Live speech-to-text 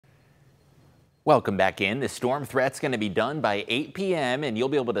Welcome back in. The storm threat's going to be done by 8 p.m. and you'll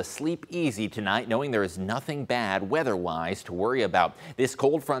be able to sleep easy tonight knowing there is nothing bad weather-wise to worry about. This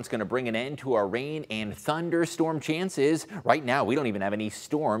cold front's going to bring an end to our rain and thunderstorm chances. Right now, we don't even have any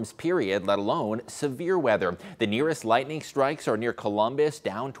storms, period, let alone severe weather. The nearest lightning strikes are near Columbus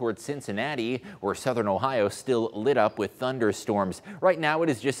down towards Cincinnati, where southern Ohio still lit up with thunderstorms. Right now,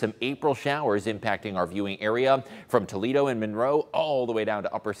 it is just some April showers impacting our viewing area from Toledo and Monroe all the way down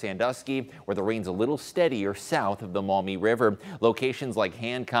to Upper Sandusky, where the rain's a little steadier south of the Maumee River. Locations like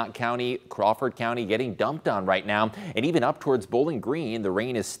Hancock County, Crawford County getting dumped on right now, and even up towards Bowling Green, the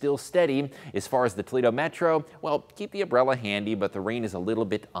rain is still steady. As far as the Toledo Metro, well, keep the umbrella handy, but the rain is a little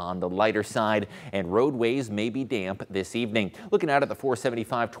bit on the lighter side, and roadways may be damp this evening. Looking out at the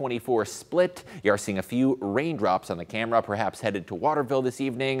 475-24 split, you are seeing a few raindrops on the camera, perhaps headed to Waterville this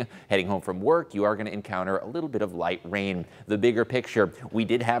evening. Heading home from work, you are going to encounter a little bit of light rain. The bigger picture, we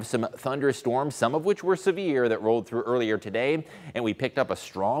did have some thunderstorms, some of which were severe, that rolled through earlier today, and we picked up a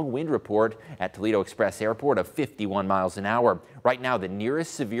strong wind report at Toledo Express Airport of 51 miles an hour. Right now, the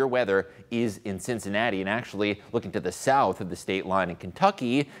nearest severe weather is in Cincinnati, and actually looking to the south of the state line in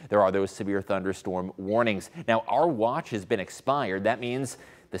Kentucky, there are those severe thunderstorm warnings. Now, our watch has been expired. That means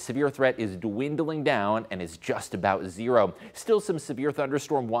the severe threat is dwindling down and is just about zero. Still some severe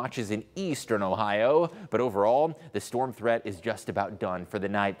thunderstorm watches in eastern Ohio, but overall, the storm threat is just about done for the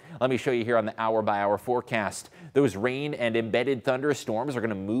night. Let me show you here on the hour-by-hour forecast. Those rain and embedded thunderstorms are going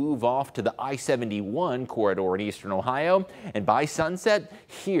to move off to the I-71 corridor in eastern Ohio, and by sunset,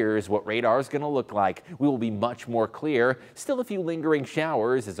 here's what radar is going to look like. We will be much more clear. Still a few lingering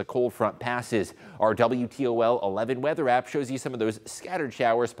showers as a cold front passes. Our WTOL 11 weather app shows you some of those scattered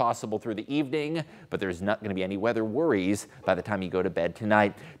showers possible through the evening, but there's not going to be any weather worries by the time you go to bed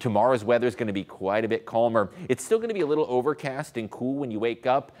tonight. Tomorrow's weather is going to be quite a bit calmer. It's still going to be a little overcast and cool when you wake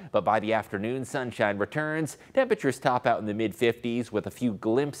up, but by the afternoon, sunshine returns. Temperatures top out in the mid-50s with a few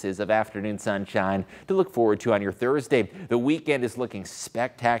glimpses of afternoon sunshine to look forward to on your Thursday. The weekend is looking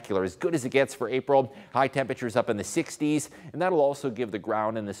spectacular, as good as it gets for April. High temperatures up in the 60s, and that'll also give the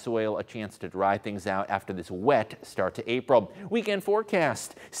ground and the soil a chance to dry things out after this wet start to April. Weekend forecast.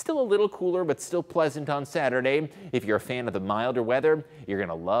 Still a little cooler, but still pleasant on Saturday. If you're a fan of the milder weather, you're going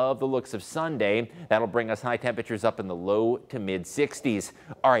to love the looks of Sunday. That'll bring us high temperatures up in the low to mid 60s.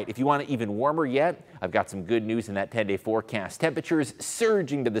 All right, if you want it even warmer yet, I've got some good news in that 10-day forecast. Temperatures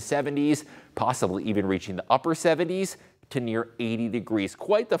surging to the 70s, possibly even reaching the upper 70s to near 80 degrees.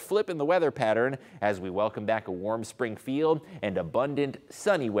 Quite the flip in the weather pattern as we welcome back a warm spring feel and abundant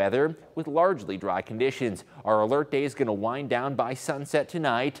sunny weather with largely dry conditions. Our alert day is going to wind down by sunset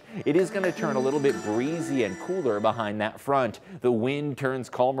tonight. It is going to turn a little bit breezy and cooler behind that front. The wind turns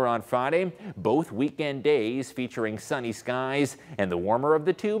calmer on Friday. Both weekend days featuring sunny skies, and the warmer of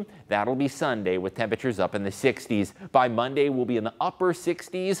the two, that'll be Sunday with temperatures up in the 60s. By Monday, we'll be in the upper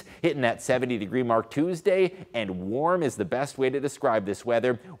 60s, hitting that 70-degree mark Tuesday, and warm is the best way to describe this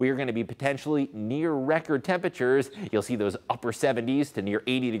weather. We are going to be potentially near record temperatures. You'll see those upper 70s to near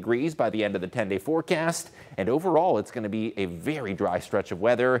 80 degrees by the end of the 10-day forecast. And overall, it's going to be a very dry stretch of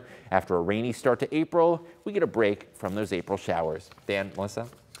weather. After a rainy start to April, we get a break from those April showers. Dan, Melissa?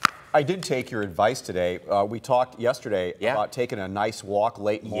 I did take your advice today. We talked yesterday about taking a nice walk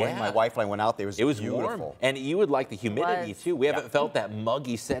late morning. My wife and I went out there. It was beautiful. Warm. And you would like the humidity too. We haven't felt that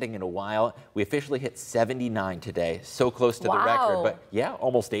muggy setting in a while. We officially hit 79 today. So close to the record. But yeah,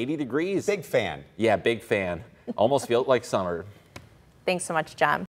 almost 80 degrees. Big fan. Yeah, big fan. Almost felt like summer. Thanks so much, John.